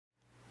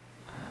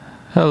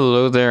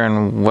Hello there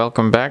and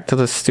welcome back to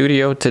the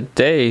studio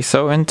today.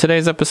 So in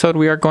today's episode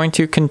we are going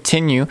to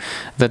continue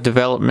the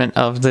development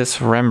of this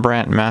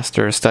Rembrandt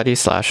master study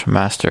 /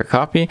 master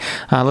copy.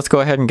 Let's go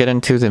ahead and get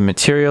into the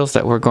materials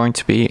that we're going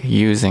to be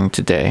using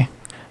today.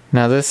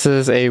 Now this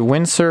is a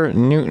Winsor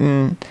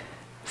Newton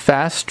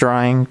fast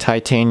drying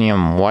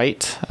titanium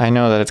white. I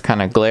know that it's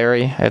kind of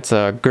glary. It's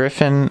a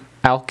Griffin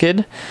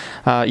alkyd.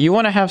 You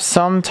want to have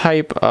some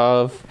type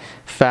of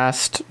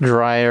fast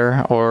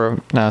dryer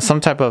or some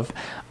type of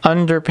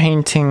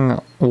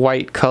underpainting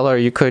white color.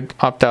 You could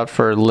opt out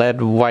for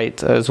lead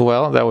white as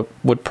well. That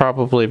would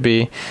probably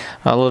be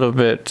a little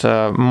bit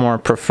more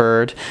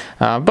preferred.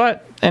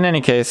 But in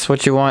any case,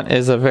 what you want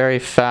is a very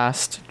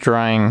fast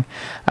drying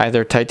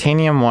either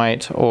titanium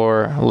white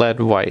or lead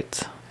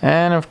white.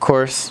 And of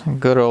course,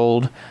 good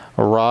old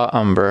raw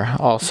umber,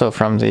 also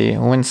from the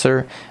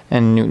Winsor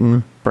and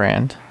Newton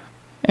brand.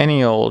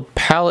 Any old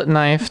palette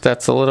knife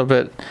that's a little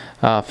bit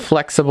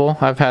flexible.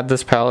 I've had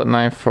this palette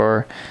knife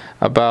for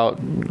about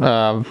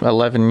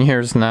 11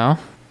 years now.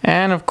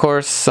 And of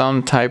course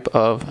some type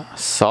of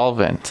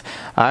solvent.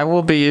 I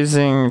will be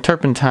using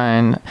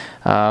turpentine,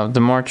 the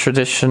more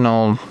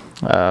traditional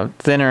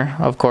thinner.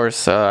 Of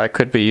course I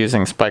could be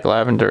using spike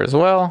lavender as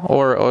well,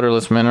 or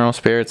odorless mineral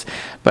spirits,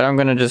 but I'm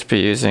going to just be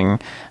using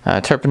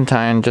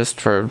turpentine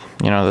just for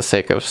the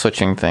sake of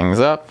switching things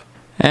up.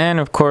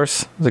 And of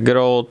course the good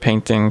old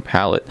painting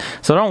palette.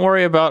 So don't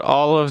worry about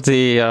all of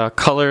the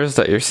colors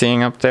that you're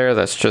seeing up there.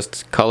 That's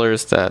just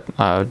colors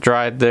that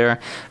dried there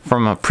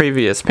from a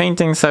previous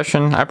painting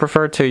session. I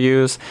prefer to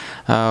use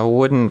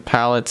wooden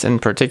palettes in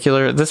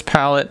particular. This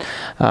palette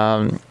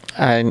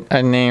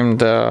I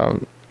named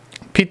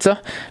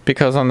Pizza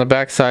because on the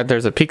back side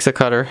there's a pizza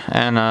cutter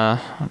and a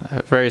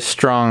very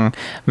strong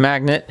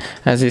magnet.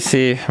 As you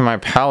see, my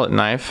palette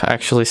knife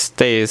actually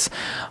stays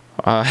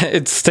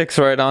it sticks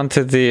right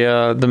onto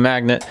the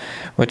magnet,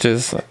 which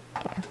is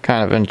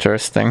kind of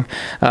interesting.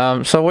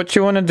 So what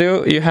you want to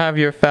do, you have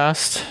your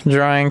fast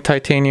drying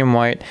titanium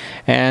white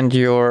and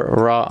your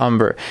raw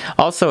umber.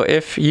 Also,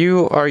 if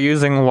you are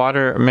using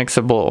water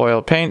mixable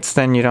oil paints,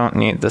 then you don't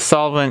need the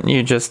solvent,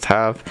 you just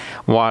have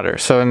water.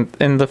 So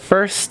in the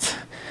first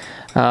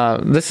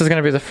this is going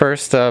to be the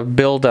first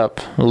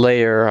build-up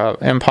layer,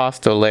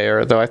 impasto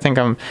layer, though I think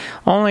I'm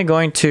only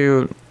going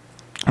to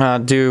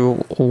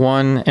do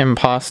one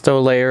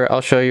impasto layer.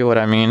 I'll show you what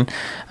I mean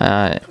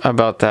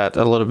about that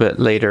a little bit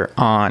later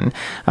on.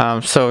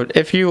 So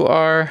if you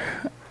are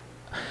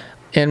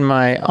in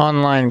my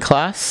online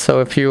class,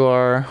 so if you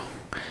are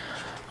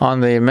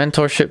on the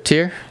mentorship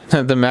tier,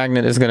 the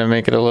magnet is going to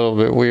make it a little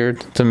bit weird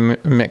to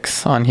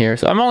mix on here.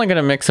 So I'm only going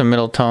to mix a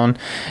middle tone,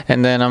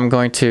 and then I'm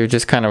going to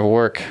just kind of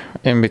work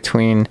in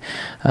between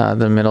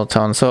the middle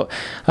tone. So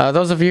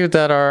those of you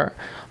that are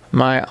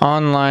my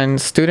online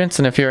students,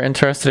 and if you're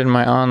interested in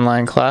my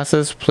online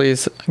classes,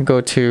 please go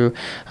to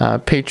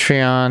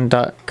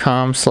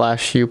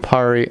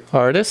patreon.com/Yupari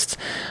artist.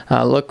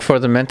 Look for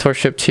the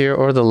mentorship tier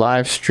or the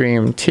live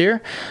stream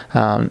tier.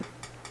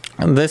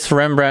 This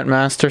Rembrandt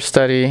master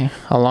study,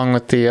 along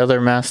with the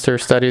other master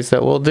studies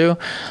that we'll do,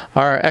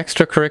 are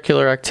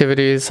extracurricular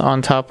activities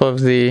on top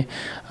of the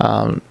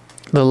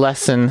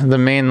lesson, the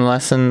main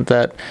lesson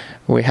that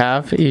we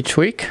have each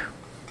week.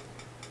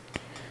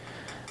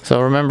 So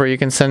remember, you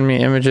can send me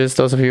images.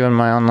 Those of you in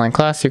my online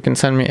class, you can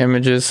send me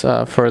images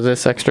for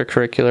this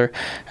extracurricular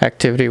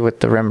activity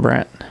with the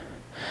Rembrandt.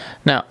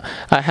 Now,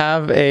 I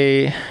have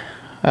the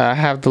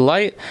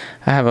light,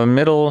 I have a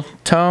middle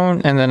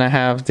tone, and then I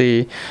have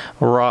the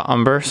raw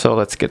umber. So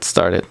let's get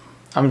started.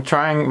 I'm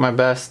trying my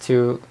best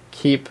to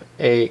keep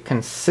a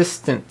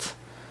consistent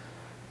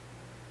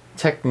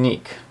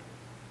technique.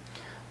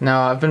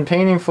 Now, I've been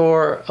painting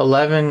for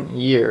 11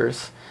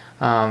 years.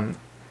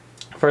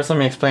 First, let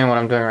me explain what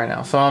I'm doing right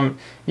now. So I'm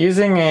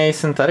using a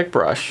synthetic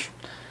brush.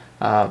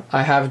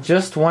 I have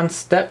just one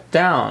step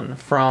down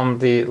from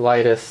the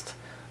lightest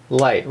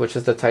light, which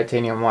is the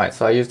titanium white.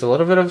 So I used a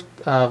little bit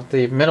of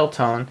the middle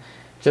tone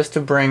just to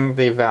bring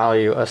the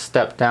value a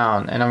step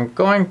down. And I'm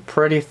going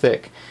pretty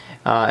thick.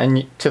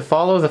 And to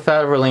follow the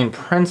Faberlian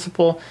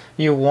principle,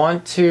 you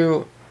want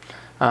to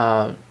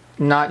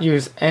not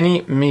use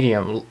any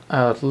medium,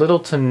 little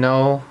to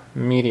no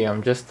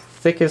medium, just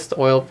thickest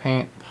oil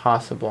paint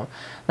possible.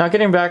 Now,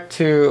 getting back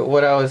to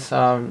what I was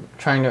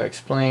trying to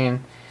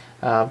explain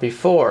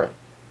before.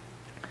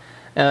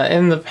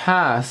 In the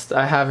past,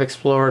 I have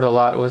explored a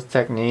lot with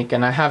technique,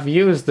 and I have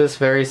used this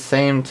very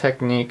same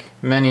technique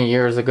many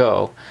years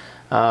ago.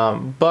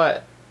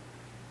 But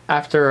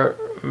after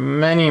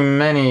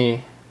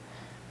many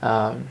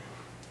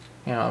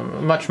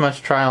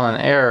much trial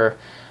and error,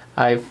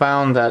 I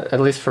found that, at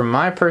least for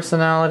my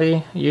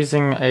personality,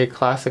 using a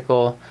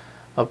classical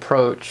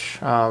approach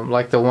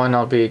like the one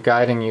I'll be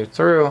guiding you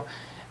through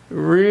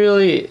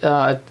really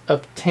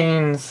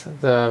obtains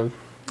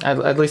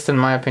at least in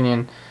my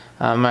opinion,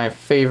 my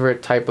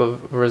favorite type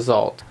of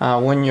result.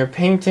 When you're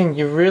painting,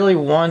 you really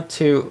want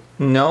to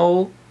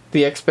know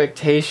the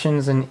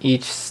expectations in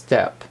each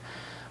step.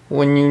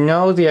 When you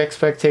know the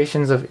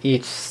expectations of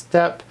each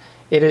step,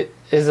 it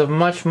is a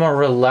much more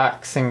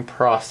relaxing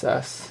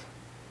process.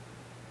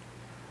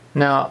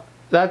 Now,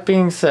 that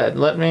being said,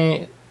 let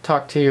me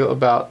talk to you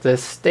about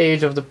this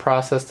stage of the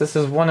process. This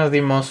is one of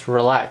the most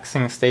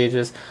relaxing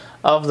stages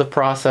of the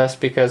process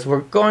because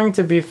we're going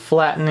to be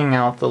flattening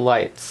out the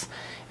lights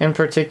in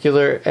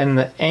particular, and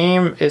the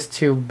aim is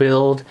to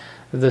build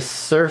the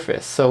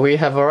surface. So we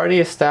have already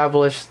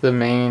established the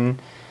main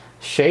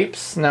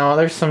shapes. Now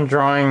there's some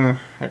drawing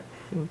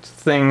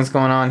things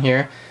going on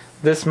here.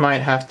 This might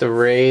have to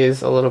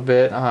raise a little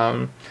bit.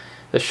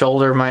 The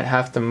shoulder might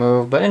have to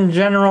move, but in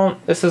general,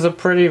 this is a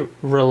pretty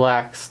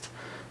relaxed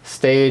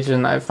stage,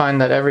 and I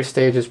find that every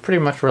stage is pretty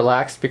much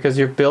relaxed because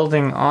you're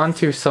building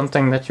onto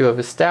something that you have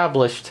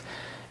established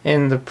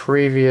in the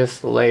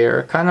previous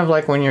layer. Kind of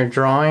like when you're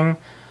drawing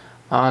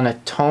on a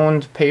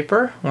toned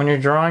paper. When you're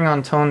drawing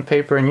on toned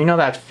paper, and you know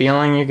that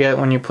feeling you get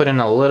when you put in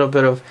a little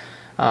bit of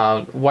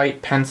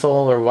white pencil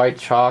or white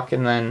chalk,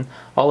 and then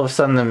all of a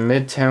sudden the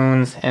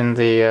midtones and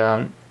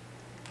the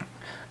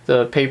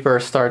paper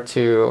start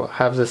to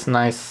have this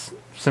nice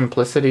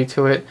simplicity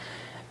to it.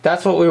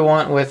 That's what we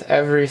want with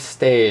every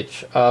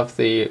stage of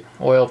the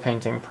oil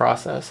painting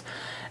process.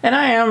 And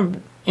I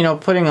am, you know,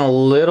 putting a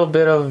little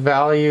bit of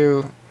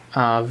value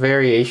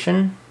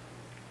variation,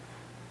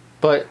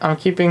 but I'm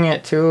keeping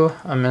it to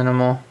a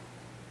minimal,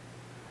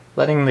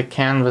 letting the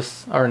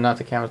canvas, or not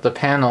the canvas, the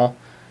panel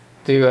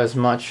do as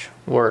much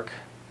work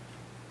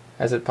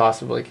as it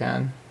possibly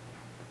can.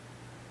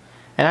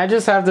 And I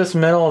just have this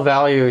middle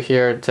value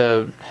here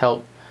to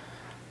help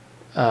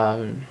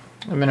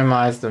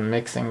minimize the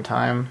mixing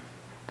time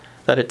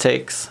that it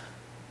takes.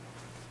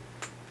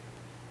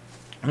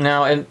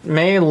 Now it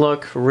may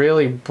look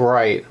really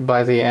bright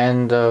by the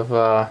end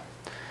of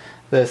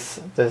this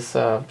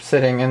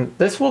sitting, and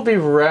this will be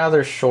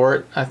rather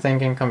short, I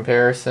think, in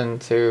comparison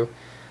to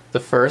the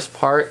first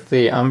part,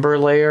 the umber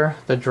layer,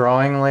 the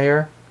drawing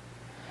layer.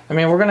 I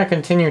mean, we're going to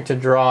continue to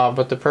draw,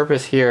 but the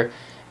purpose here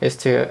is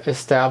to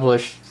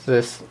establish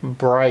this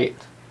bright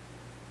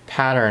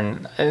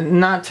pattern,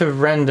 not to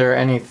render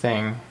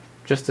anything,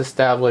 just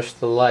establish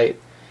the light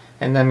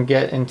and then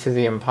get into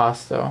the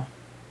impasto.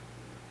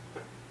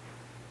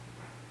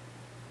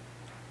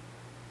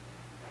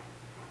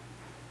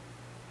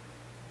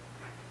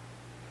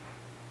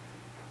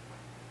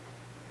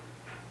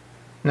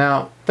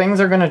 Now, things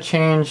are going to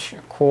change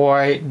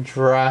quite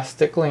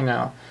drastically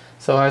now.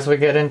 So as we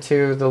get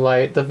into the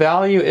light, the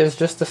value is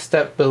just a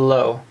step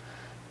below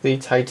the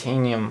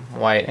titanium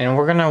white, and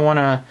we're going to want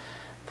to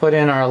put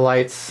in our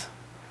lights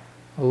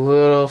a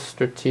little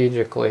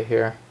strategically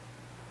here.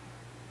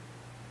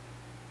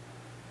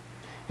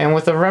 And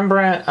with the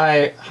Rembrandt,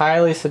 I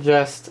highly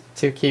suggest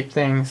to keep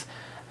things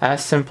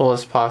as simple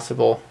as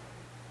possible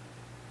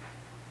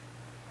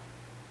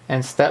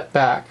and step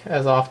back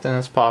as often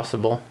as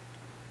possible.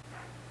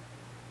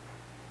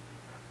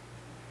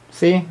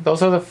 See,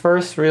 those are the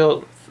first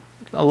real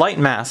light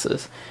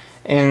masses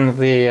in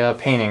the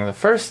painting, the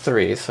first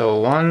three. So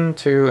 1,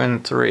 2,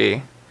 and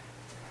 3.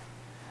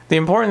 The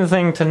important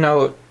thing to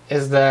note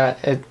is that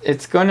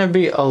it's going to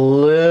be a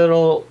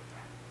little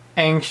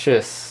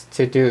anxious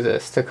to do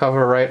this, to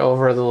cover right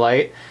over the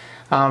light.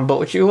 But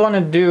what you want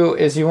to do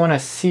is you want to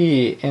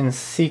see in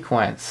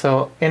sequence.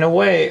 So in a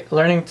way,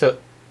 learning to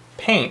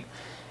paint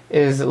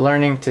is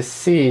learning to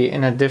see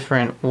in a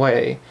different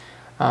way.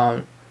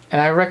 And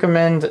I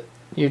recommend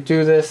you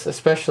do this,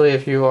 especially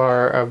if you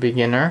are a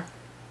beginner.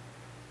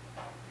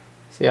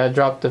 See, I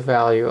dropped the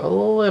value a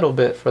little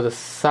bit for the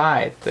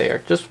side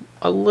there, just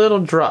a little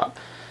drop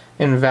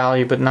in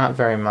value, but not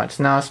very much.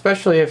 Now,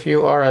 especially if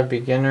you are a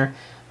beginner,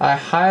 I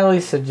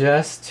highly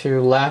suggest to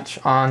latch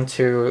on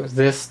to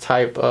this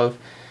type of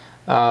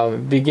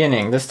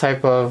beginning, this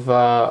type of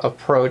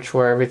approach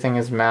where everything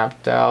is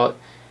mapped out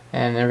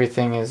and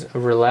everything is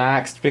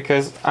relaxed,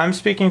 because I'm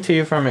speaking to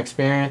you from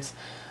experience.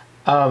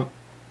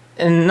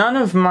 And none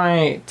of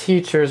my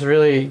teachers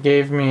really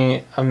gave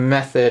me a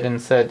method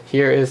and said,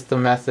 here is the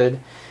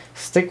method.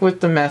 Stick with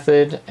the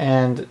method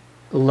and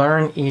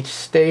learn each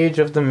stage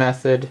of the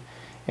method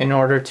in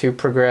order to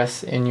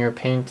progress in your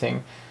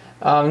painting.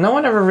 No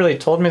one ever really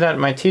told me that.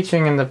 My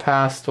teaching in the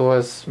past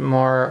was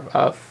more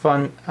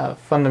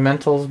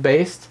fundamentals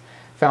based,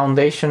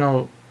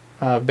 foundational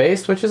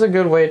based, which is a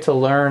good way to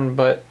learn,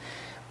 but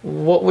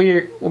what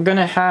we're going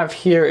to have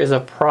here is a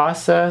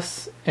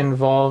process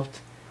involved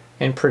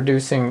in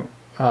producing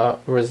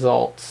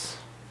results.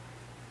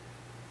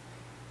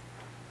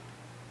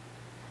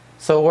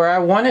 So where I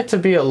want it to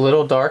be a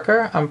little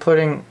darker, I'm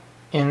putting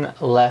in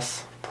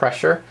less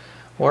pressure.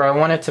 Where I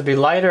want it to be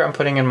lighter, I'm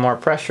putting in more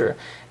pressure.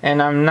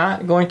 And I'm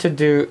not going to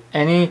do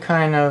any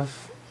kind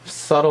of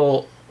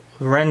subtle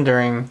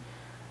rendering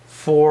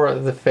for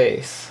the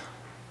face.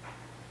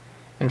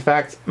 In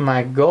fact,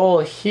 my goal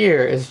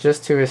here is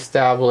just to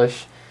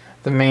establish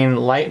the main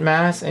light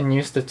mass and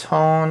use the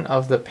tone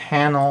of the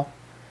panel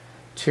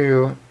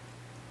to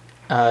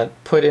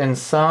put in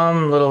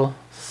some little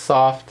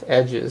soft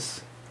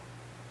edges.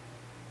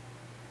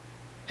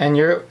 And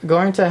you're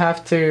going to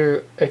have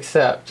to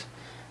accept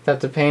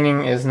that the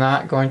painting is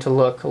not going to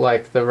look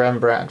like the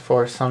Rembrandt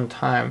for some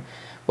time.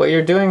 what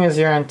you're doing is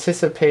you're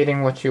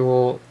anticipating what you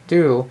will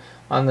do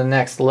on the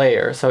next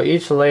layer. So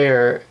each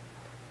layer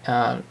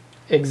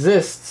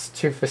exists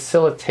to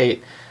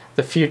facilitate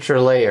the future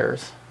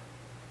layers.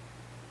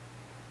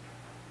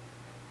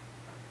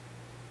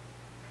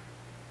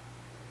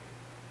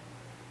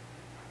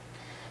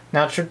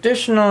 Now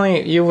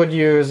traditionally you would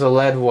use a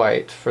lead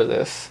white for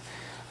this.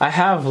 I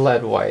have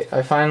lead white.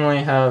 I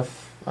finally have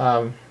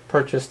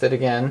purchased it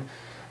again.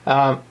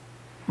 But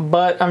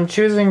I'm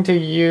choosing to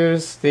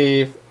use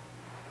the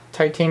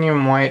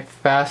titanium white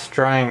fast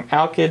drying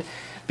alkyd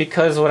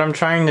because what I'm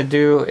trying to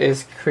do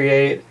is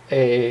create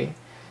a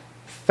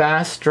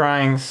fast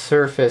drying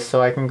surface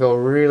so I can go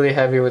really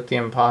heavy with the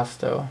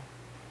impasto.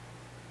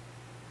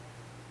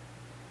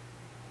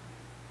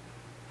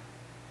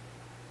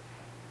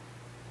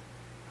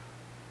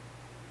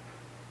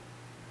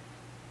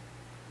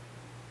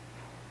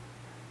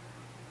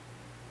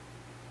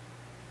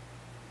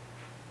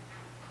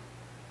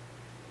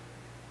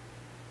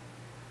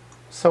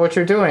 So what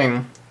you're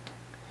doing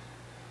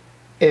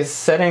is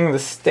setting the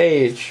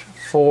stage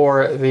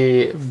for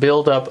the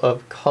buildup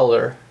of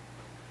color,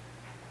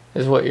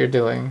 is what you're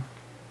doing.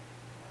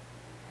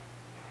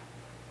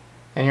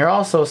 And you're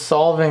also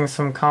solving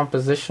some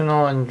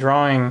compositional and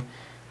drawing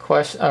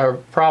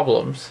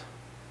problems.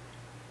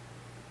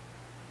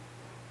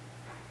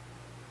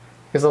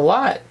 Because a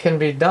lot can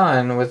be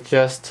done with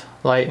just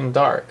light and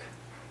dark.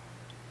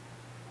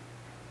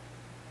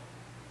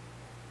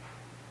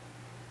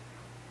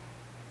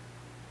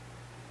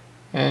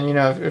 And you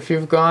know, if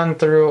you've gone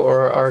through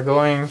or are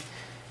going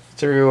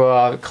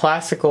through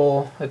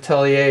classical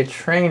atelier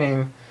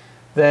training,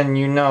 then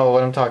you know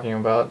what I'm talking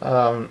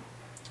about.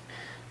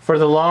 For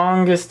the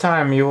longest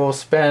time you will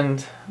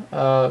spend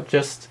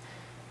just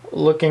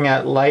looking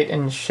at light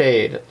and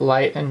shade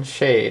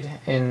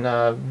in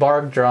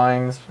barg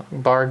drawings,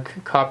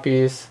 barg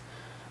copies,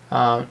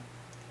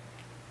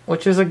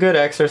 which is a good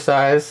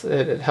exercise.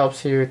 It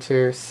helps you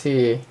to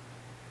see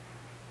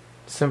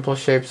simple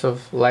shapes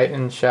of light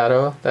and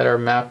shadow that are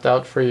mapped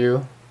out for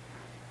you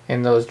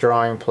in those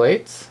drawing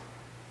plates.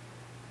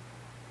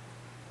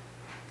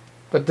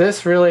 But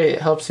this really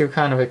helps you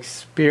kind of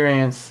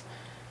experience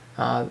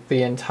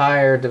the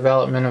entire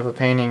development of a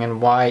painting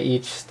and why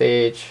each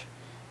stage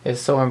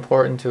is so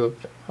important to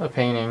a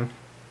painting.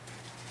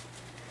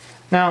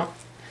 Now,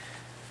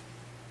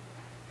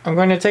 I'm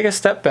going to take a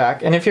step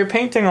back, and if you're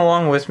painting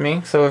along with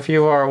me, so if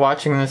you are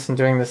watching this and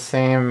doing the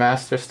same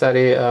master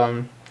study,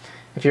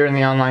 if you're in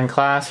the online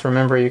class,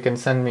 remember you can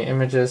send me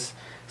images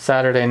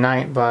Saturday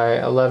night by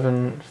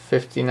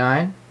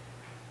 11:59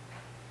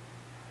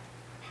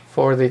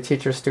 for the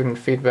teacher-student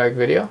feedback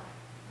video,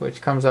 which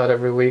comes out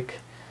every week,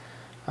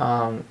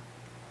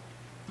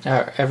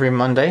 every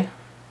Monday.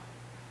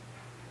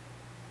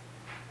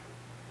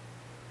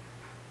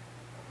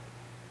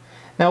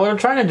 Now what I'm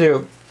trying to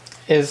do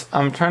is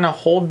I'm trying to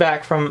hold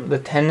back from the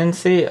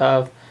tendency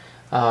of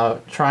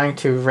trying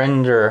to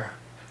render.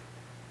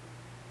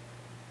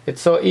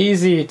 It's so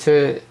easy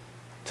to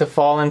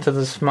fall into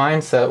this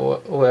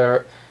mindset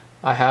where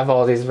I have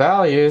all these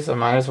values, I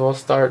might as well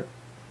start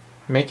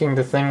making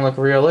the thing look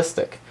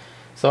realistic.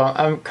 So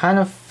I'm kind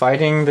of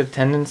fighting the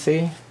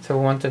tendency to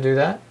want to do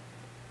that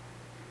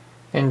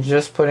and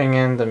just putting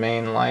in the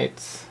main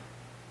lights.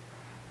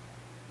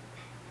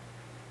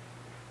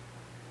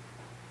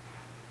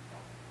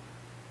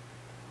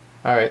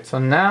 Alright, so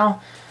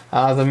now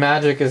the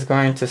magic is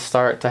going to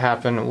start to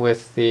happen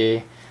with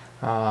the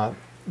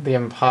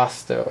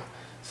impasto.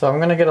 So I'm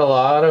going to get a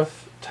lot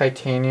of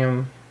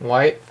titanium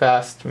white,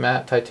 fast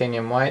matte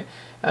titanium white.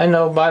 I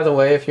know, by the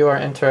way, if you are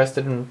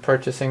interested in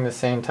purchasing the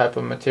same type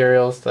of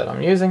materials that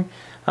I'm using,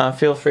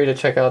 feel free to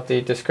check out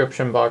the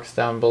description box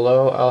down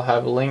below. I'll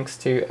have links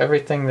to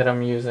everything that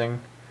I'm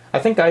using. I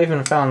think I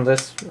even found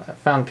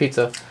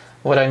pizza.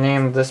 What I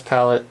named this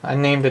palette, I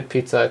named it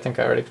pizza. I think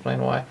I already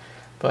explained why.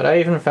 But I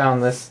even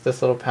found this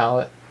little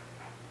palette.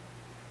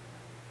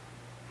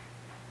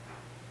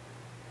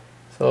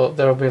 So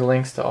there will be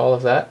links to all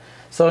of that.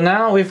 So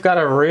now we've got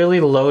a really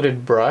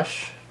loaded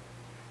brush.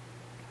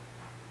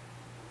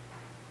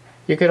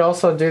 You could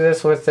also do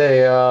this with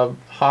a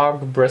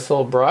hog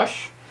bristle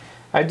brush.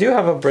 I do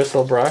have a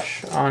bristle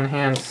brush on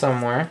hand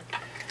somewhere.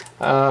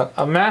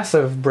 A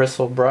massive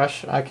bristle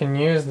brush. I can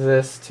use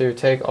this to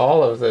take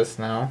all of this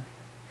now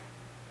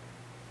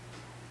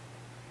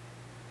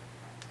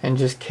and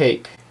just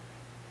cake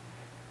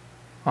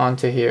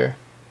onto here.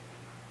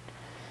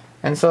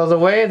 And so the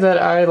way that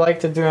I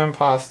like to do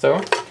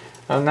impasto,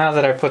 now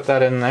that I put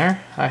that in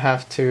there, I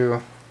have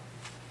to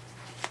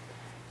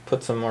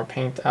put some more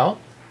paint out.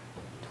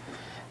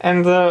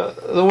 And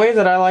the way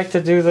that I like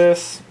to do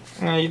this,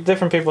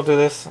 different people do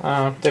this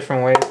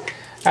different ways.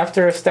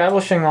 After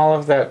establishing all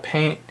of that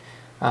paint,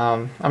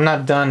 I'm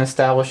not done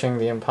establishing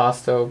the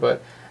impasto,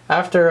 but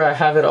after I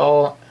have it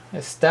all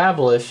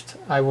established,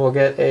 I will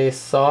get a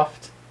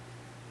soft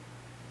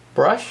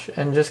brush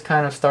and just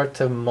kind of start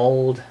to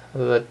mold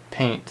the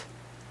paint.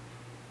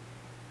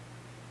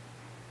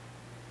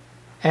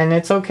 And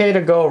it's okay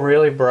to go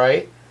really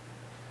bright.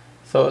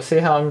 So see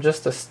how I'm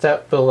just a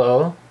step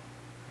below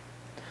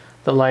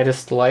the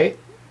lightest light.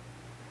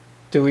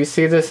 Do we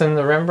see this in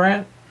the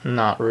Rembrandt?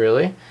 Not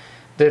really.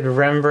 Did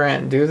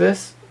Rembrandt do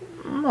this?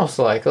 Most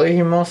likely.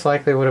 He most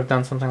likely would have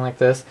done something like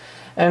this.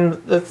 And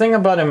the thing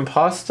about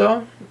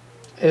Impasto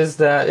is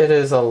that it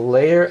is a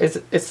layer,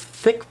 it's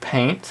thick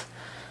paint,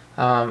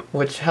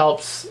 which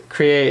helps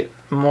create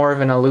more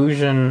of an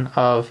illusion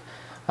of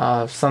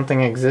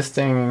something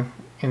existing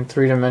in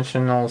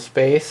three-dimensional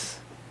space.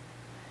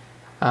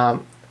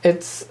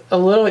 It's a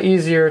little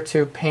easier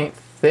to paint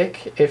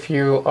thick if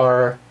you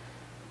are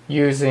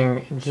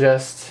using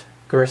just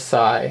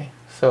grisaille.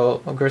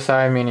 So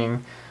grisaille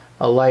meaning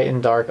a light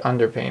and dark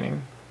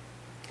underpainting.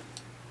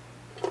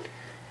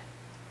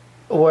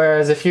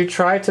 Whereas if you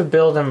try to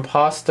build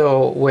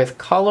impasto with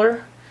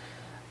color,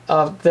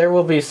 there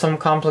will be some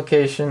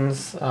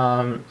complications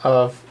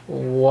of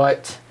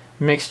what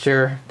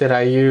mixture did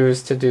I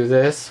use to do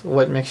this,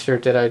 what mixture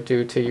did I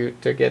do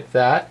to get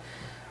that.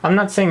 I'm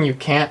not saying you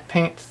can't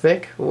paint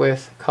thick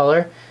with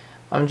color,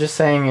 I'm just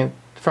saying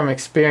from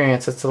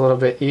experience it's a little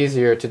bit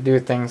easier to do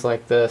things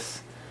like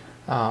this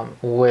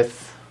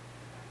with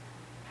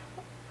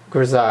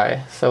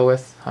grisaille, so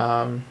with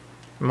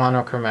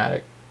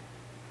monochromatic.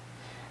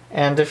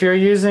 And if you're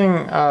using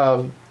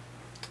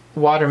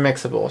water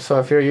mixable, so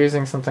if you're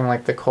using something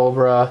like the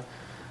Cobra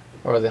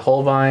or the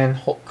Holbein,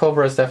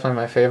 Cobra is definitely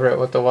my favorite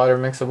with the water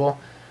mixable,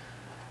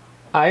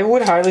 I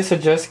would highly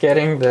suggest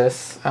getting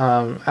this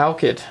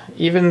alkyd.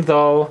 Even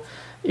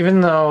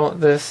though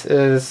this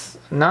is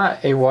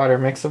not a water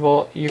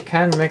mixable, you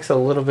can mix a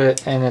little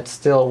bit and it's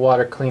still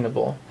water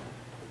cleanable.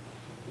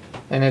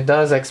 And it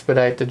does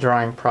expedite the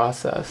drying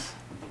process.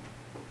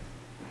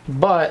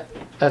 But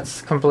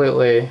that's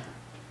completely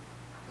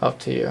up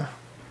to you.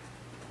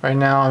 Right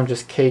now I'm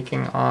just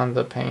caking on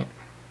the paint.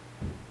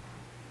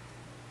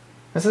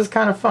 This is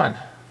kind of fun.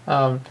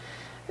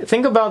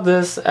 Think about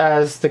this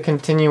as the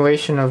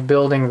continuation of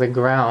building the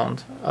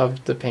ground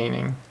of the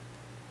painting.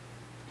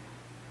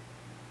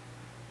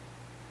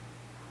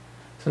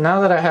 So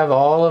now that I have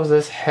all of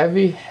this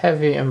heavy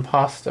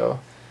impasto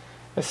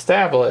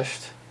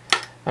established,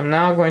 I'm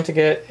now going to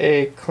get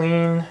a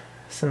clean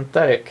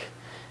synthetic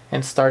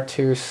and start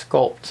to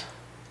sculpt.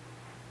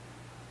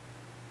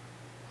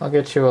 I'll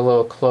get you a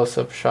little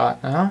close-up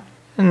shot now.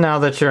 And now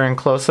that you're in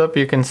close-up,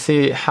 you can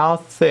see how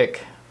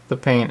thick the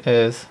paint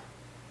is.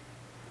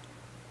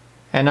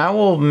 And I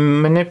will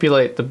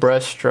manipulate the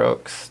brush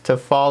strokes to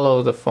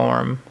follow the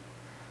form.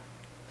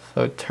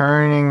 So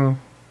turning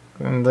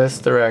in this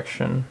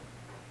direction.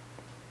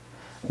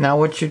 Now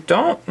what you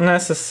don't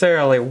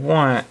necessarily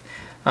want,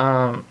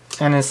 and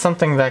it's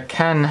something that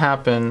can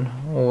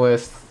happen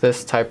with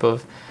this type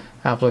of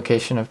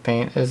application of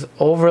paint, is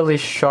overly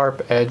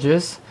sharp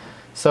edges.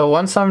 So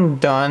once I'm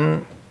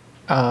done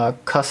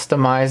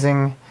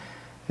customizing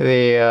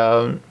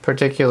the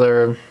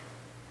particular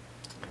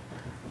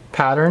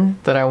pattern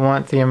that I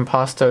want the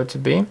impasto to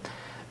be,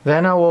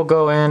 then I will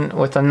go in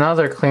with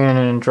another clean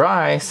and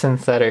dry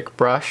synthetic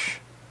brush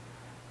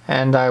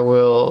and I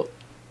will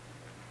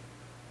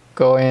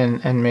go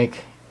in and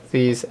make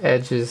these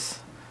edges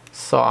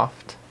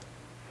soft.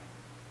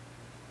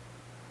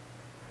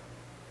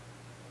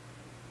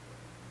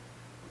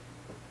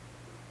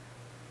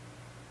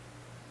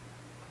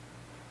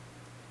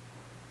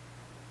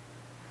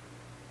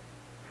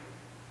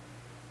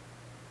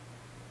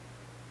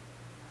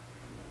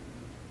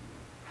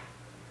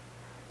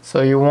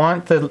 So you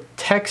want the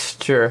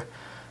texture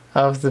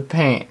of the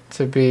paint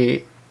to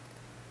be,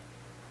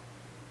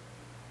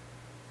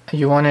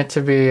 you want it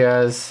to be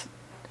as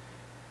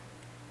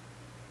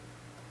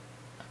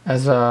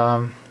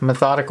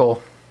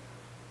methodical,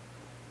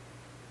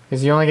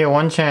 because you only get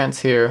one chance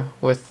here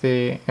with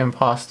the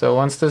impasto.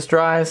 Once this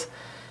dries,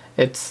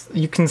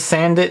 you can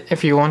sand it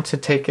if you want to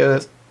take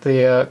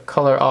the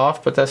color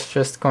off, but that's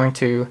just going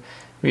to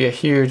be a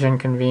huge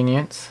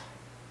inconvenience.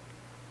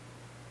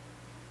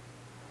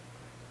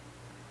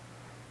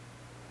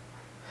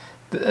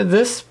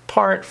 This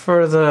part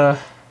for the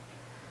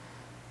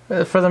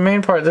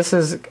main part, this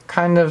is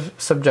kind of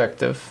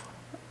subjective,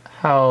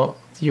 how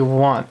you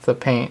want the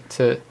paint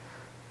to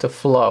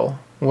flow,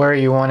 where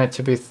you want it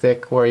to be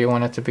thick, where you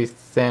want it to be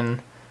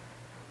thin.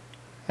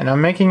 And I'm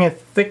making it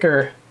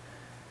thicker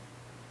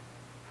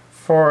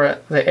for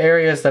the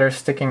areas that are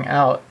sticking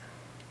out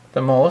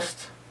the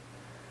most.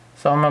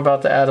 So I'm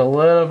about to add a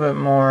little bit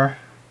more.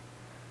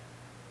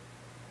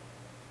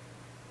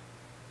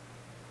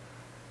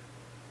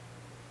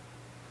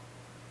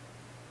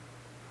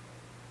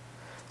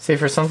 See,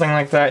 for something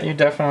like that, you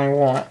definitely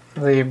want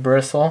the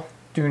bristle.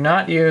 Do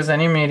not use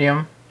any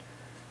medium.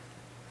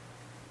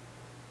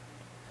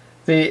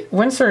 The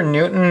Winsor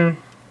Newton,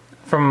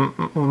 from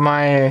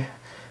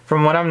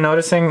what I'm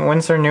noticing,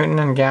 Winsor Newton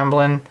and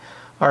Gamblin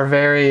are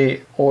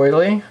very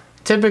oily.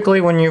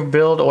 Typically, when you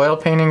build oil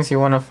paintings, you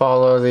want to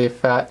follow the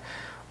fat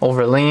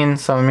over lean,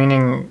 so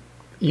meaning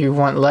you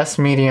want less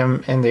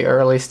medium in the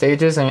early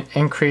stages and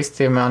increase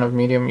the amount of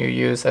medium you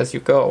use as you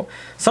go.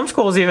 Some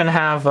schools even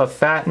have a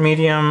fat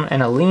medium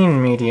and a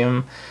lean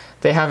medium.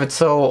 They have it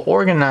so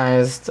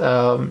organized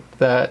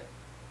that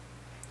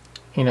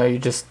you know, you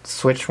just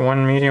switch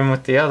one medium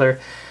with the other.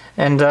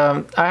 And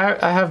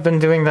I have been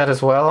doing that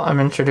as well. I'm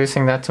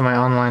introducing that to my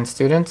online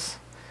students.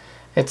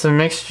 It's a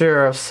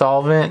mixture of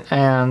solvent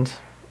and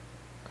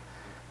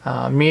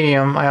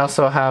medium. I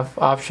also have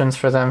options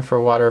for them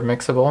for water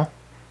mixable.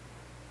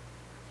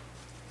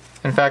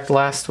 In fact,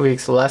 last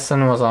week's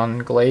lesson was on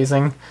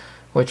glazing,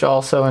 which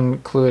also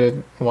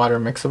included water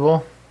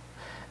mixable.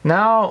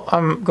 Now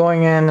I'm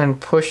going in and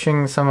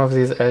pushing some of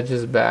these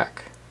edges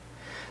back.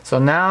 So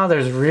now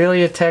there's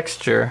really a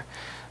texture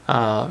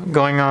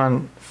going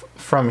on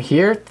from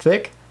here,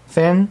 thick,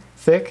 thin,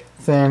 thick,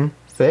 thin,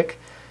 thick,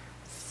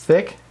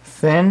 thick,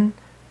 thin,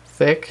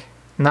 thick,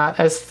 not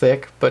as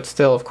thick, but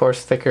still of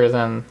course thicker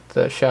than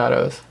the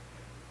shadows.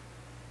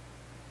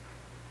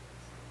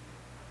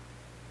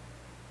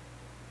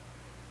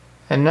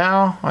 And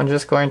now I'm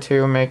just going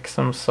to make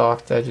some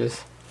soft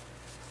edges.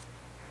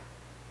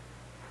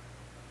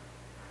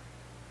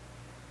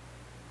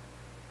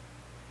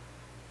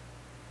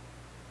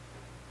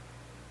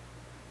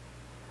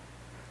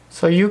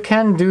 So you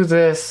can do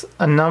this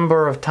a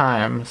number of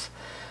times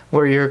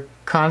where you're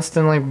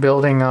constantly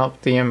building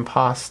up the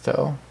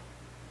impasto.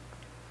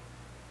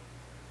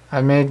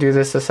 I may do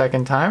this a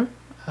second time,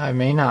 I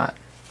may not.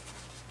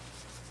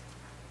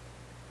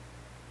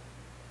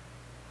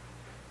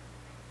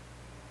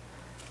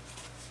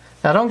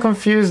 Now don't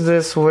confuse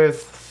this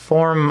with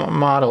form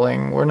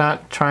modeling. We're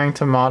not trying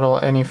to model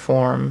any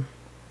form.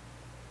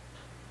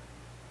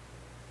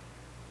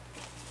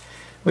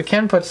 We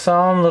can put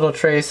some little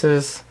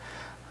traces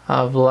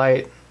of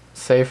light,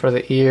 say for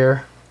the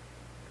ear.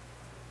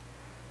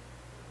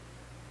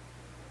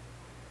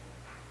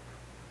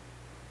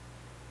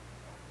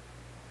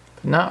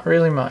 But not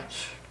really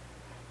much.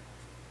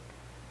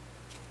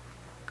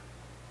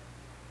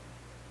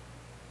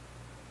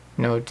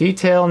 No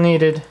detail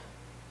needed.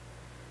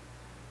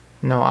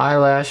 No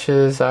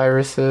eyelashes,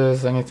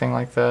 irises, anything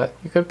like that.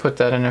 You could put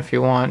that in if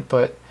you want,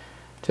 but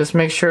just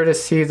make sure to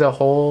see the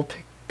whole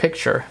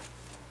picture.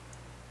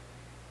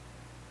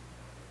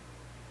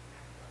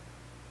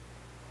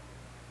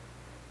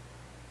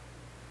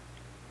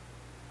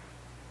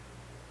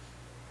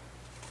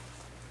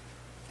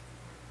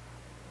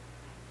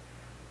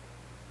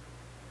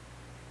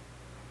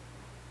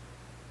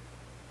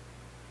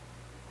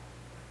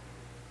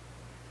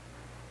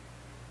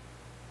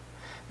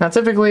 Now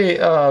typically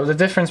the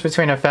difference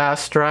between a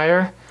fast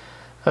dryer,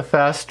 a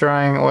fast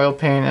drying oil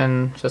paint,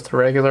 and just a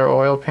regular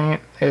oil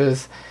paint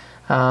is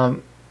the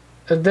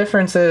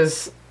difference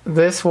is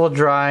this will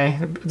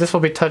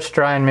be touch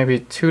dry in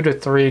maybe 2 to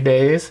 3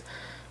 days,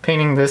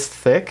 painting this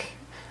thick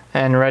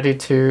and ready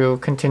to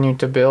continue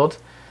to build.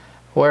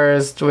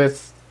 Whereas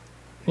with,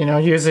 you know,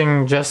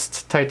 using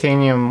just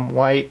titanium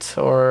white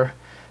or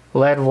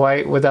lead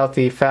white without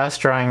the fast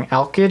drying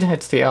alkyd,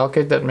 it's the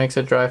alkyd that makes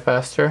it dry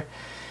faster.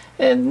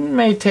 It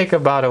may take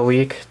about a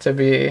week to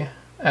be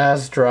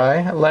as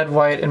dry. Lead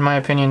white, in my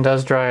opinion,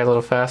 does dry a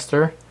little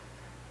faster.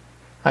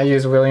 I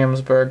use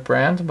Williamsburg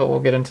brand, but we'll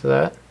get into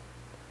that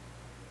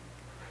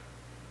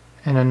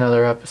in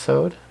another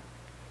episode.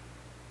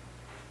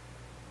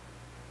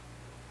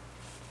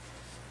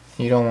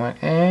 You don't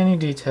want any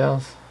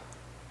details.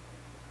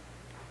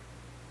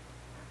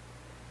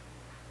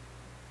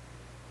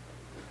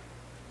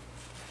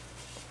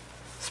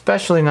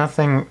 Especially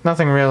nothing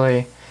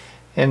really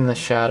in the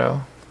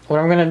shadow. What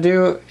I'm going to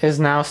do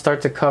is now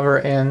start to cover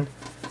in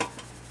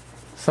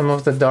some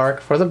of the dark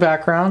for the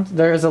background.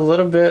 There is a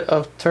little bit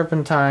of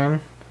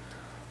turpentine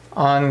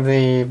on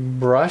the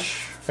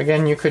brush.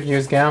 Again, you could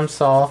use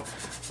Gamsol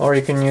or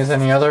you can use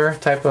any other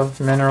type of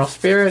mineral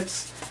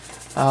spirits.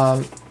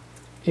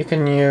 You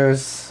can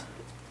use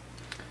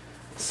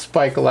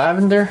spike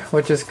lavender,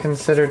 which is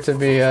considered to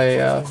be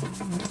a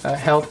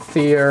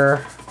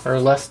healthier or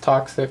less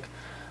toxic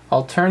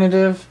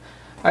alternative.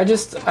 I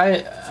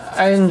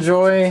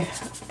enjoy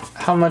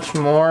how much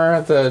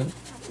more the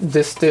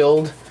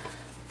distilled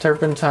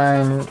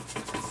turpentine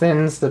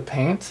thins the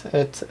paint.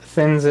 It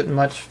thins it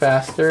much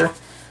faster,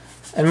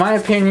 in my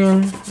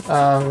opinion,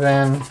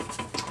 than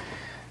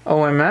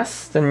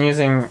OMS, than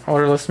using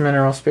odorless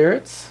mineral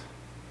spirits.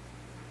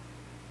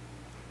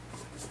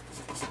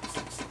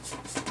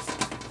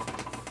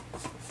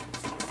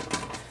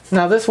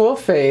 Now this will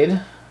fade.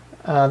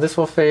 This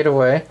will fade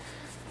away.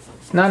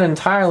 Not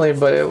entirely,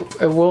 but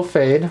it will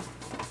fade.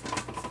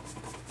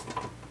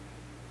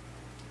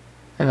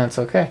 And that's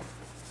okay.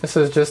 This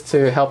is just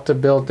to help to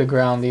build the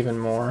ground even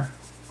more.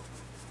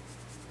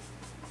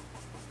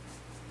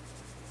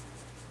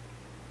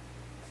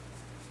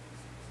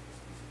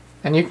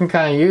 And you can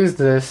kind of use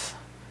this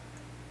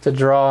to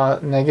draw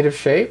negative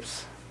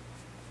shapes.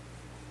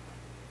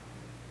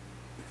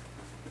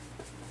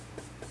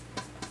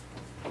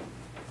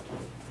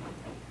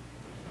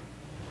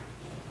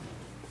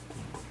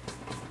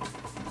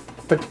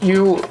 But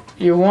you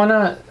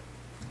wanna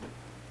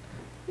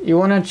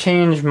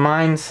change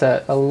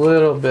mindset a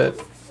little bit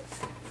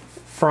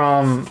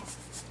from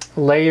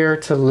layer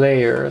to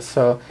layer.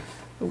 So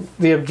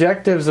the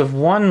objectives of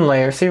one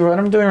layer, see what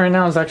I'm doing right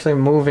now is actually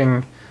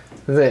moving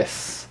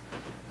this.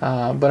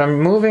 but I'm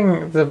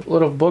moving the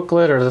little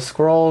booklet or the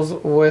scrolls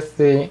with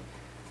the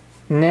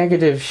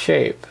negative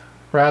shape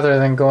rather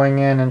than going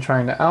in and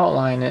trying to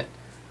outline it.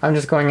 I'm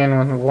just going in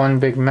with one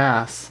big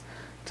mass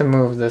to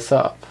move this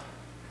up.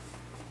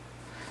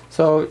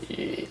 So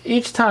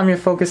each time you're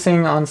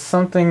focusing on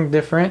something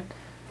different,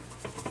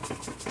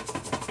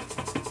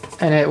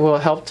 and it will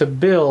help to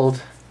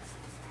build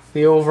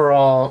the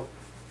overall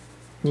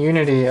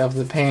unity of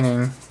the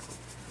painting.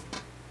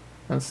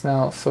 Let's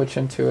now switch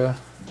into a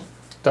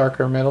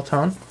darker middle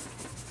tone.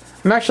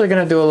 I'm actually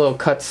going to do a little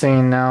cut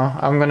scene now.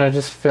 I'm going to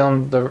just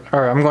I'm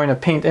going to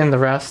paint in the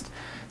rest.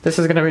 This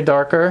is going to be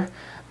darker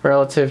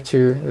relative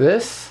to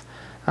this.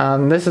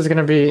 This is going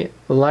to be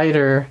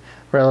lighter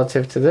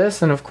relative to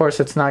this, and of course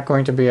it's not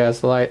going to be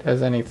as light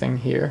as anything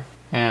here.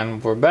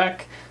 And we're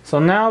back. So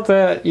now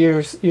that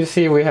you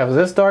see we have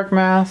this dark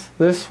mass,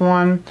 this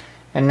one,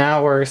 and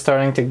now we're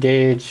starting to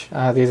gauge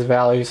these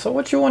values. So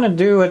what you want to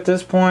do at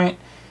this point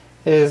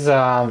is,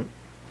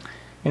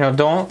 you know,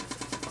 don't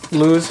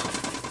lose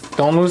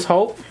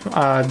hope.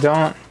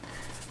 Don't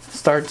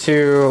start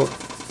to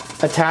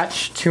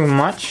attach too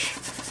much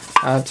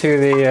to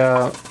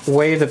the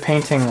way the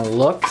painting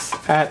looks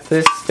at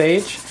this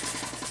stage.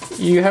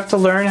 You have to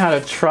learn how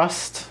to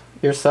trust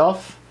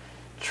yourself,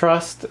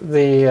 trust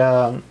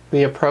the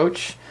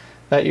approach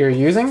that you're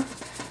using,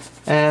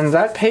 and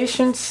that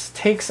patience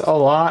takes a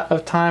lot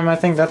of time. I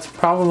think that's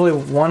probably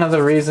one of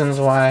the reasons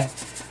why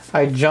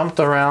I jumped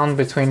around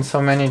between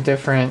so many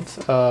different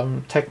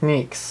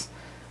techniques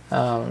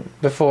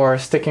before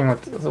sticking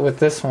with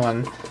this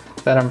one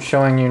that I'm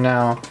showing you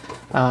now.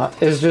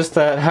 Is just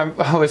that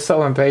I was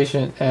so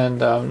impatient and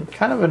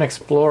kind of an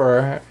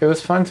explorer. It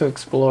was fun to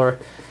explore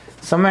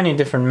so many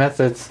different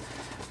methods,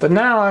 but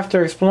now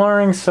after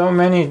exploring so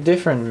many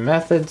different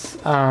methods,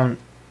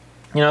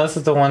 you know, this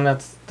is the one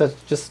that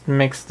just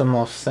makes the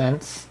most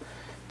sense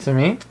to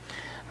me.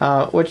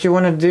 What you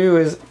want to do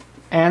is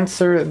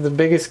answer the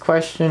biggest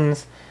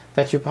questions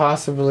that you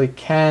possibly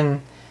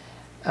can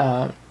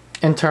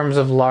in terms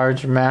of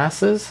large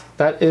masses.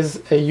 That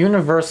is a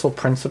universal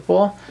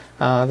principle,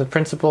 the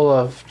principle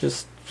of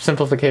just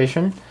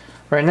simplification.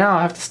 Right now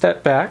I have to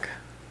step back,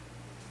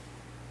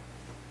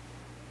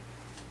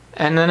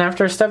 and then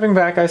after stepping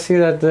back I see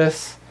that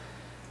this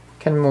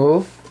can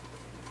move.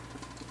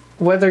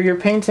 Whether you're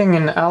painting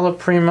in alla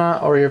prima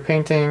or you're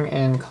painting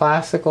in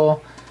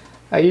classical,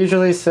 I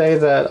usually say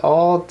that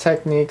all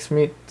techniques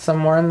meet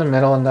somewhere in the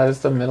middle, and that is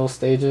the middle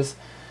stages.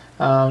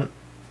 And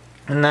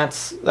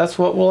that's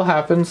what will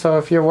happen. So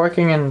if you're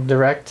working in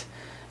direct,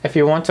 if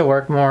you want to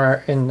work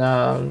more in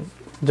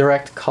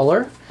direct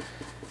color,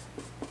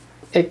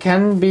 it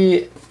can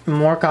be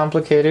more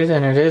complicated,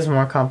 and it is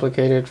more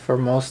complicated for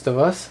most of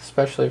us,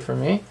 especially for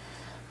me.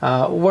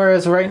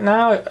 Whereas right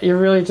now you're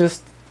really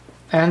just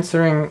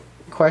answering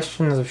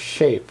questions of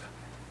shape,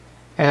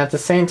 and at the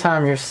same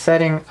time you're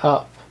setting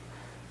up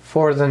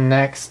for the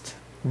next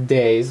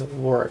day's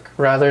work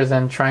rather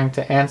than trying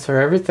to answer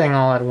everything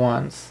all at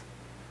once.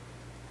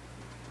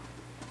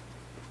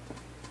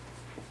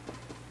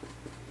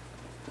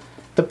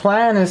 The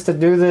plan is to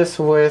do this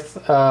with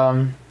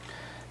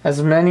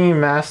as many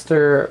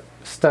master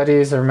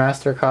studies or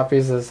master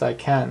copies as I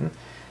can.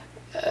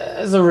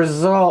 As a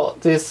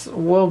result, this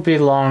will be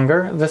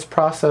longer. This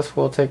process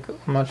will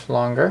take much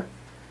longer.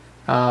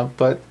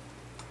 But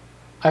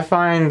I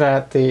find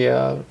that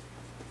the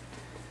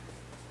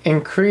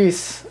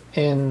increase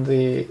in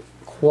the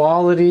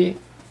quality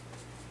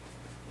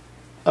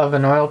of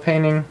an oil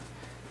painting,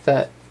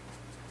 that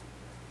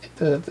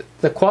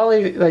the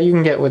quality that you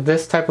can get with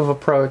this type of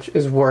approach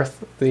is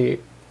worth the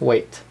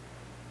wait.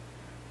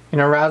 You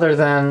know, rather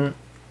than,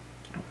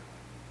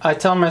 I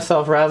tell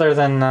myself, rather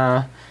than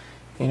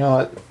you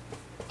know,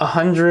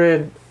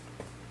 100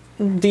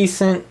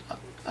 decent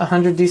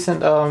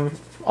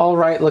all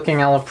right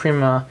looking alla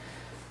prima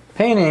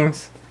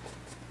paintings,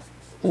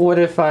 what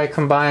if I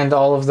combined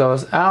all of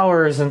those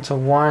hours into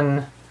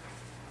one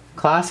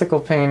classical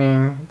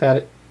painting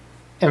that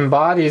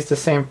embodies the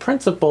same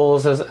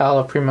principles as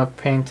alla prima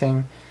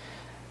painting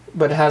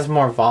but has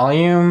more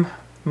volume,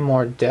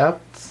 more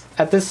depth?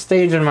 At this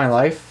stage in my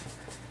life,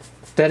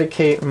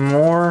 dedicate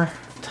more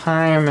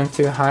time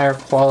into higher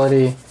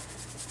quality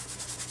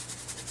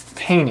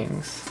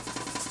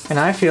paintings, and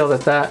I feel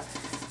that that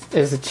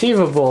is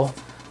achievable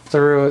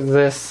through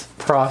this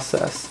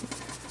process,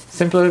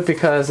 simply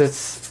because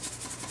it's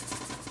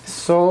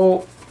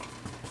so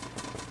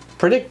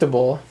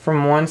predictable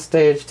from one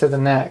stage to the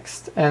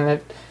next,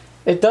 and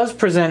it does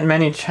present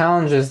many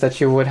challenges that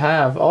you would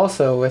have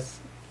also with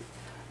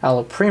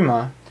alla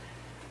prima,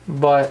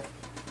 but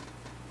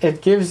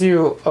it gives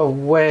you a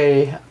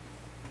way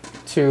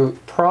to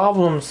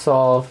problem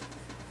solve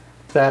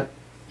that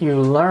you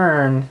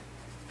learn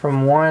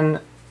from one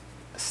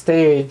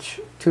stage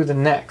to the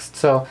next.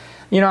 So,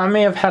 you know, I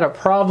may have had a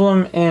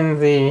problem in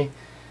the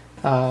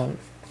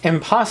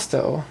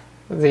Impasto,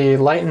 the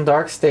light and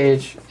dark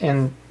stage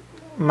in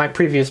my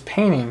previous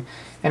painting,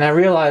 and I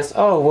realized,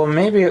 oh, well,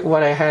 maybe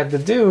what I had to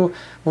do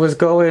was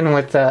go in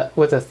with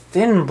a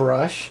thin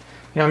brush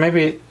you know,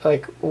 maybe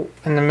like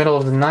in the middle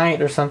of the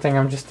night or something,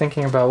 I'm just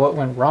thinking about what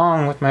went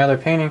wrong with my other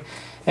painting,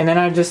 and then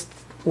I just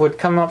would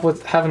come up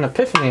with, have an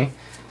epiphany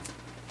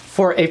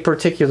for a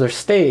particular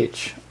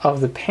stage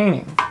of the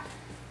painting.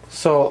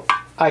 So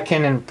I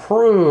can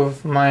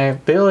improve my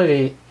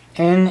ability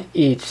in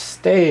each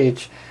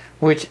stage,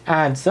 which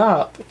adds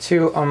up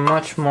to a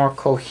much more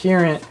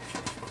coherent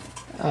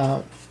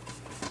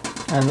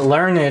and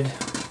learned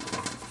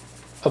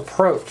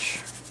approach.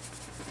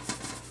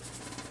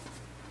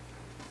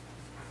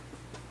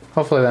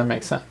 Hopefully that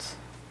makes sense.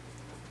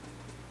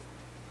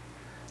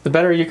 The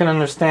better you can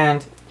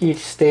understand each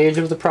stage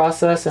of the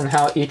process and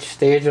how each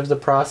stage of the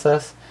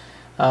process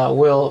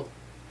will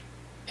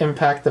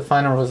impact the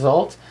final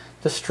result,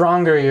 the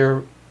stronger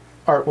your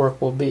artwork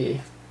will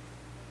be.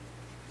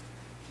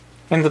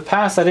 In the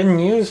past, I didn't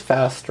use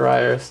fast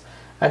dryers.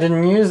 I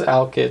didn't use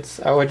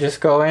alkyds. I would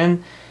just go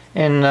in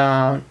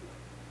and,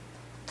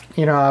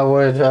 you know, I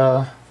would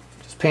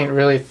just paint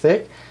really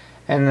thick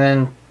and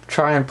then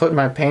try and put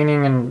my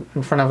painting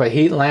in front of a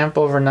heat lamp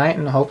overnight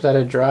and hope that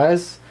it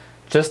dries,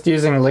 just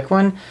using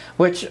liquid,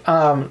 which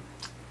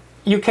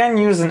you can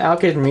use an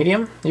alkyd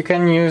medium. You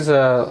can use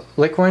a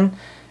liquid,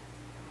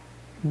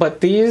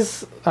 but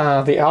these,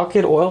 the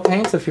alkyd oil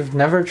paints, if you've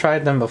never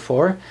tried them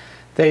before,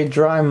 they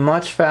dry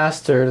much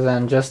faster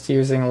than just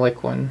using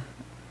liquid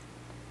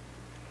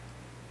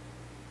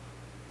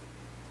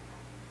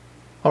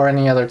or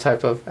any other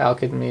type of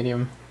alkyd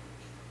medium.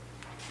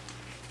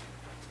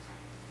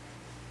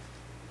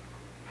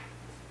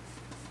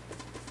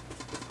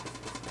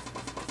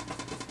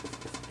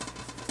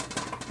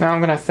 Now I'm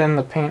going to thin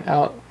the paint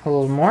out a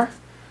little more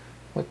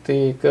with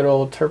the good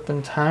old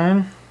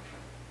turpentine.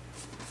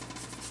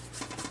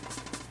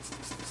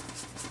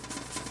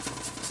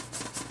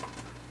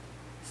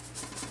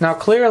 Now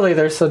clearly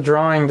there's a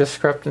drawing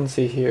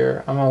discrepancy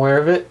here. I'm aware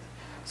of it.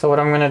 So what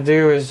I'm going to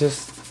do is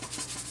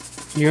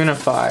just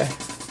unify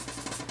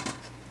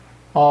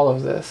all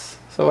of this.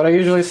 So what I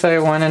usually say,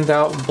 when in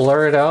doubt,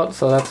 blur it out.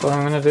 So that's what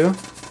I'm going to do.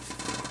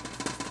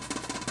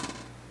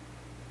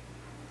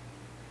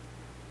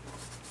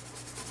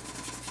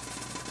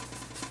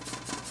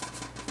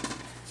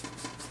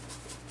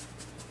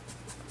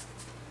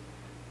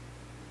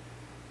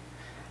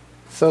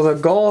 So the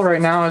goal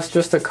right now is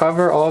just to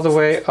cover all the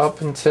way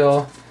up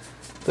until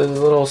the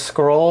little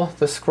scroll,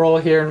 the scroll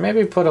here, and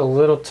maybe put a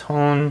little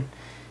tone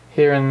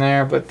here and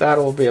there, but that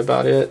will be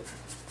about it.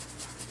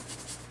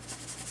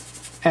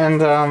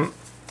 And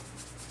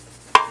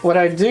what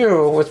I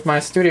do with my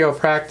studio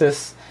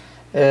practice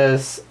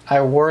is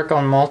I work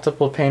on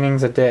multiple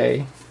paintings a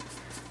day.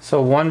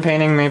 So one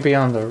painting may be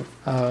on the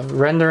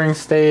rendering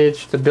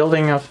stage, the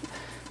building of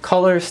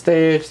color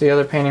stage, the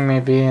other painting may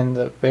be in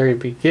the very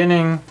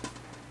beginning.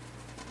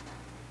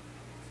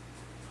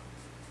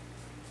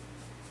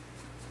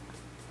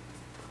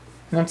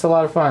 And it's a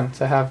lot of fun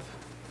to have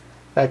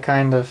that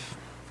kind of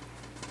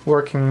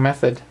working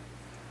method.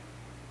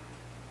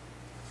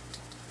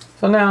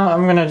 So now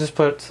I'm going to just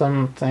put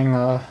something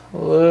a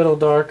little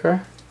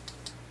darker.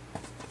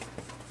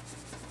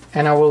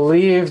 And I will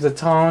leave the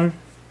tone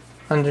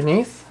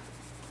underneath,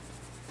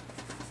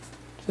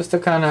 just to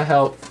kind of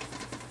help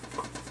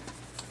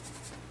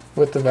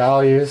with the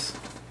values.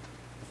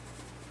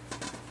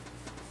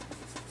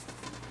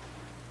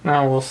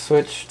 Now we'll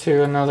switch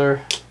to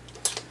another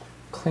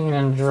clean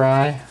and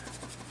dry,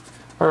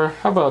 or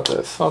how about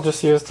this? I'll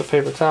just use the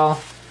paper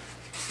towel,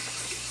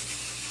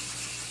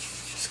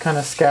 just kind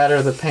of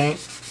scatter the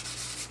paint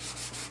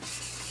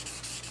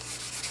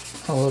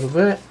a little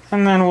bit,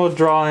 and then we'll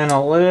draw in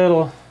a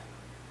little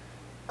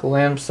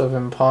glimpse of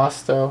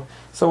impasto.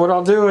 So what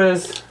I'll do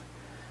is,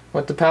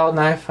 with the palette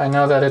knife, I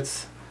know that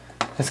it's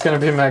going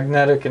to be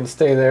magnetic and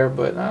stay there,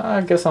 but I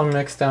guess I'll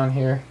mix down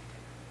here.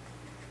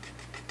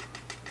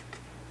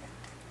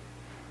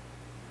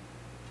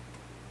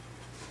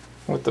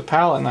 With the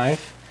palette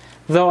knife,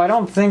 though I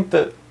don't think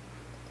that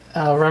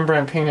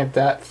Rembrandt painted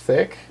that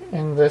thick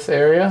in this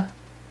area,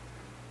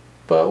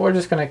 but we're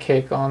just going to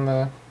cake on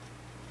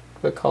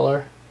the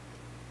color.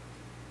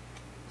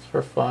 It's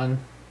for fun.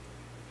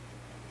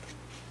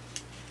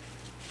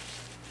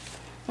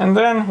 And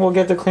then we'll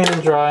get the clean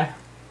and dry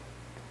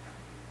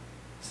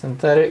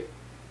synthetic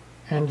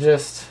and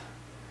just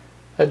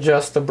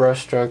adjust the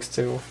brush strokes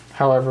to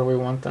however we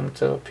want them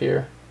to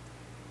appear.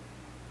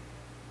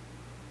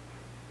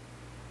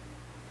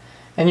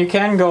 And you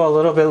can go a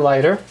little bit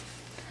lighter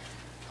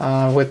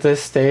with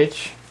this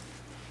stage,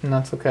 and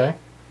that's okay.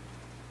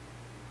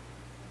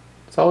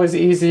 It's always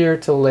easier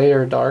to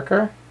layer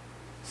darker.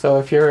 So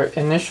if your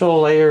initial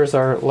layers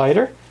are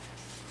lighter,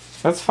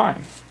 that's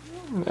fine.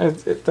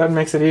 That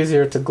makes it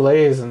easier to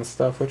glaze and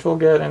stuff, which we'll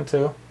get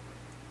into.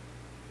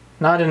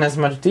 Not in as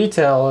much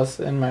detail as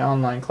in my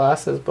online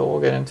classes, but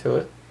we'll get into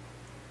it.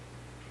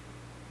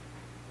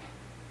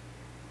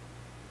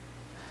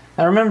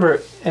 Now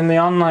remember, in the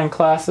online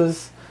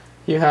classes,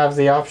 you have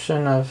the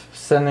option of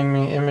sending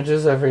me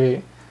images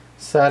every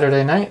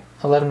Saturday night,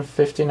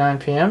 11:59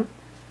 p.m.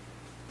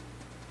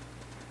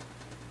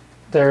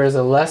 There is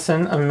a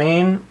lesson, a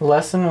main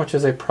lesson, which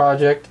is a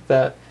project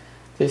that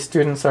the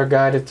students are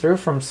guided through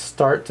from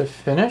start to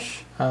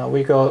finish.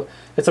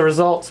 It's a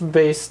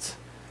results-based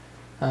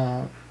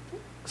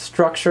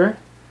structure,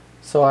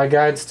 so I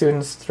guide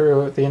students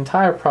through the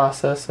entire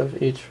process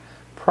of each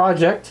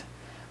project,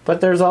 but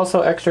there's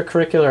also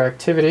extracurricular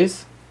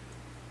activities.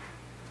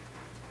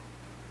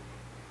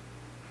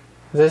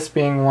 This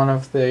being one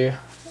of the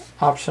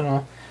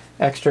optional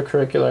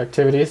extracurricular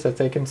activities that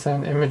they can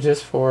send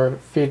images for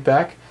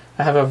feedback.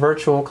 I have a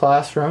virtual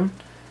classroom,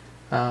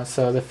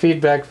 so the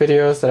feedback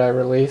videos that I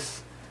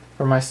release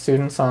for my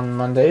students on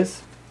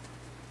Mondays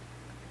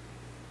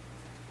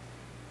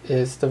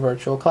is the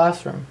virtual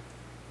classroom.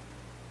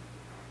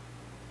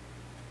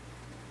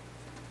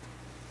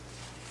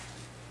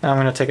 Now I'm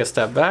going to take a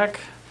step back,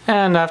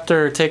 and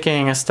after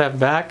taking a step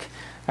back,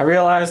 I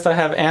realized I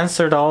have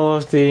answered all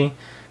of the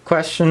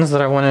questions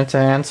that I wanted to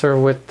answer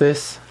with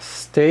this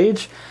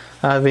stage,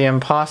 the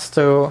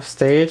Impasto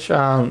stage.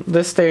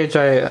 This stage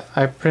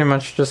I pretty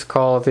much just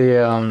call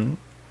the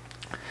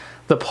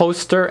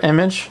poster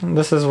image.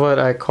 This is what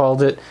I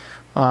called it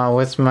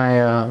with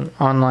my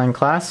online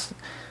class.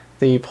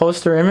 The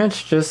poster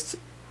image just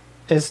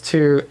is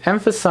to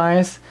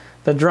emphasize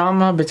the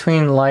drama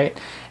between light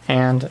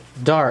and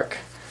dark.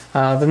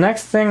 The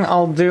next thing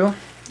I'll do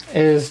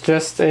is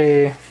just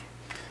a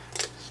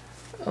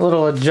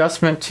little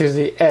adjustment to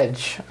the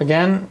edge.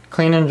 Again,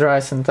 clean and dry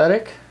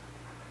synthetic.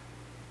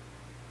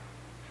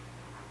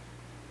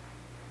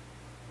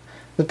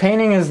 The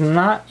painting is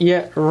not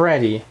yet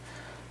ready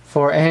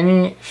for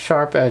any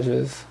sharp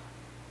edges.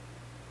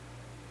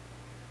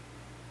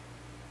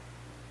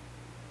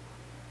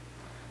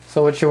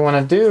 So what you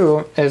want to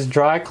do is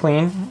dry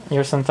clean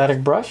your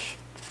synthetic brush.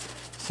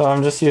 So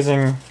I'm just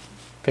using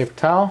paper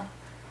towel.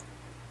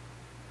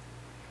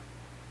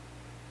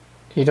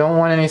 You don't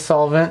want any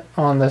solvent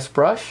on this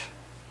brush.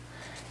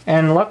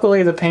 And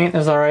luckily the paint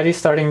is already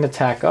starting to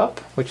tack up,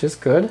 which is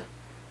good.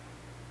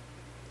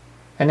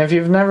 And if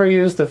you've never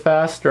used a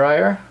fast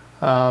dryer,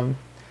 an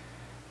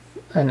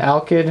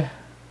alkyd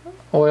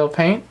oil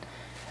paint,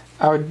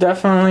 I would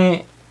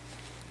definitely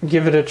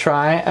give it a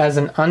try as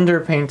an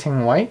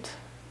underpainting white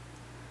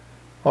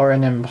or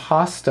an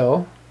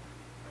Impasto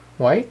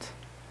white.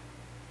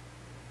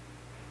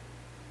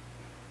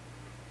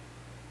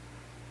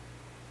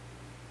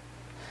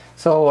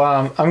 So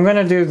I'm going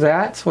to do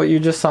that, what you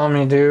just saw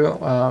me do,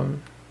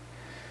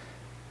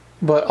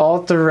 but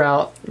all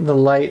throughout the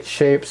light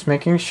shapes,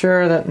 making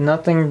sure that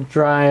nothing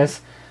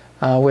dries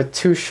with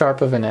too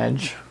sharp of an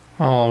edge.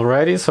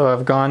 Alrighty, so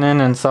I've gone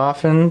in and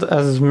softened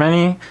as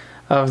many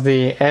of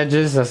the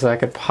edges as I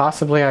could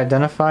possibly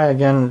identify,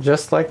 again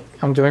just like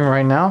I'm doing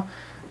right now,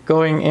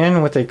 going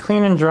in with a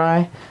clean and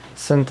dry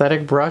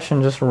synthetic brush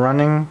and just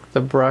running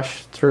the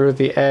brush through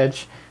the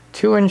edge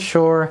to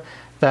ensure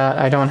that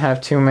I don't have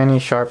too many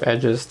sharp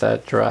edges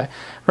that dry.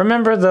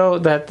 Remember though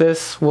that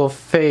this will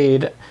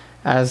fade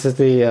as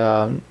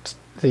the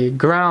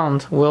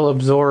ground will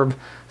absorb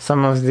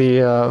some of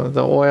the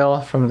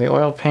oil from the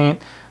oil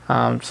paint.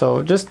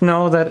 So just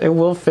know that it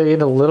will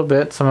fade a little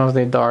bit, some of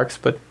the darks,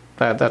 but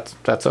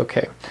that's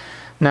okay.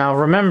 Now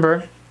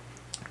remember,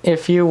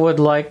 if you would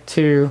like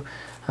to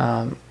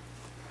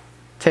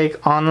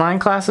take online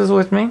classes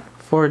with me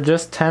for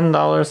just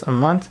 $10 a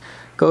month,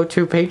 go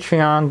to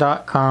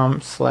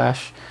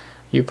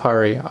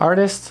patreon.com/Yupari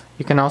Artist.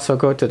 You can also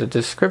go to the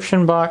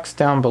description box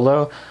down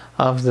below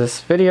of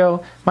this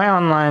video. My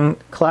online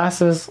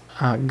classes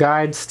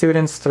guide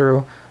students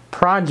through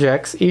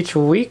projects each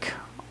week.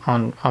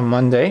 On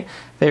Monday,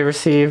 they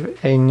receive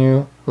a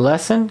new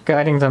lesson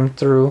guiding them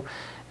through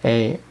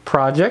a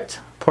project,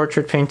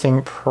 portrait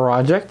painting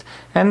project,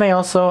 and they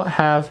also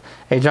have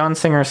a John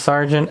Singer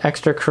Sargent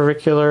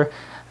extracurricular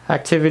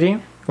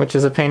activity, which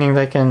is a painting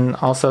they can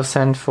also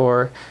send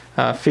for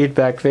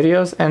feedback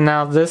videos. And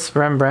now this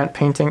Rembrandt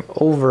painting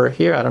over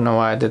here, I don't know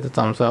why I did the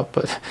thumbs up,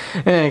 but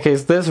in any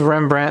case, this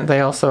Rembrandt,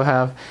 they also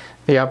have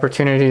the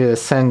opportunity to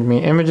send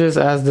me images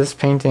as this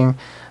painting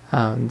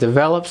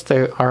develops.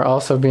 They are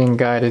also being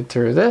guided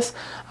through this.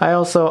 I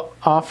also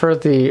offer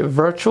the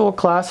virtual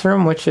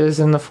classroom, which is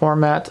in the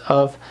format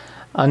of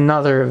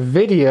another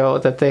video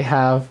that they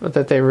have,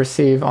 that they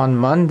receive on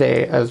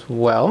Monday as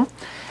well.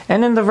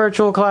 And in the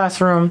virtual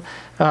classroom,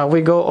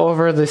 we go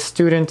over the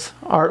student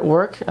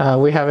artwork.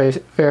 We have a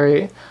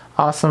very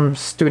awesome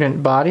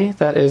student body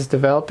that is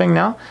developing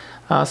now.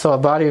 So a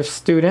body of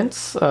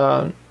students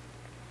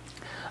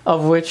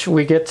of which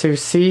we get to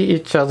see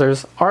each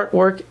other's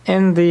artwork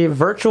in the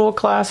virtual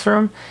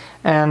classroom.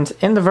 And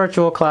in the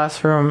virtual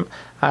classroom,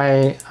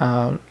 I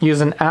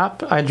use an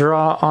app. I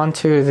draw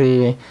onto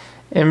the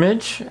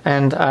image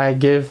and I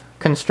give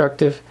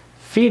constructive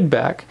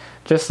feedback,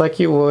 just like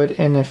you would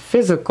in a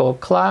physical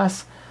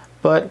class,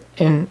 but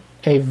in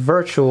a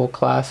virtual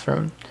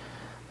classroom.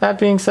 That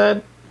being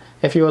said,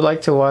 if you would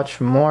like to watch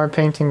more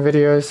painting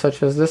videos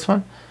such as this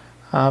one,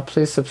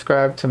 please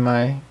subscribe to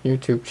my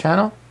YouTube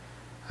channel.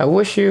 I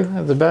wish you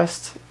the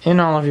best in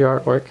all of your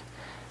artwork,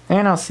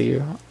 and I'll see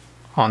you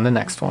on the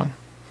next one.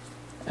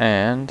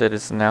 And it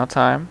is now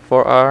time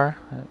for our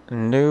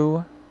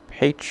new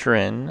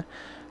patron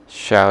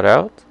shout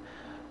out.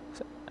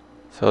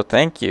 So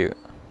thank you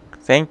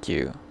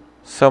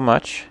so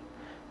much,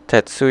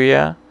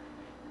 Tetsuya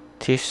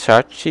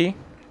Tishachi.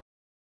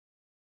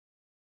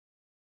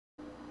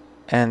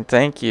 And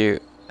thank you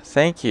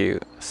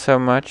so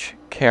much,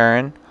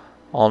 Karen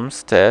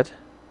Olmsted.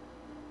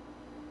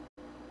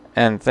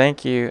 And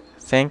thank you,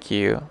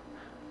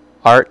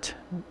 Art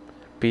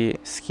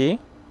Ski.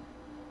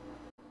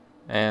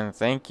 And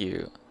thank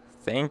you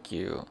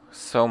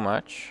so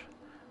much,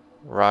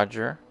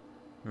 Roger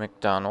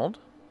McDonald.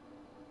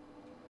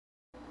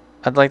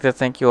 I'd like to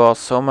thank you all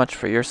so much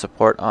for your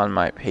support on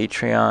my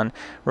Patreon.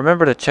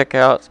 Remember to check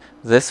out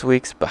this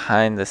week's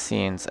behind the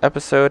scenes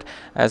episode,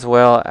 as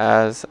well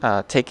as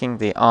taking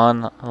the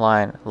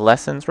online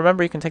lessons.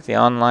 Remember, you can take the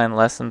online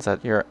lessons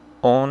at your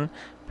own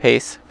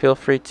pace. Feel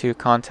free to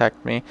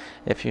contact me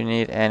if you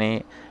need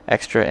any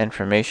extra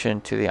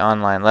information to the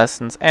online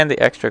lessons and the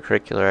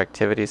extracurricular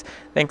activities.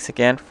 Thanks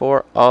again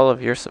for all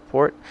of your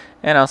support,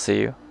 and I'll see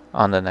you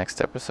on the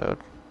next episode.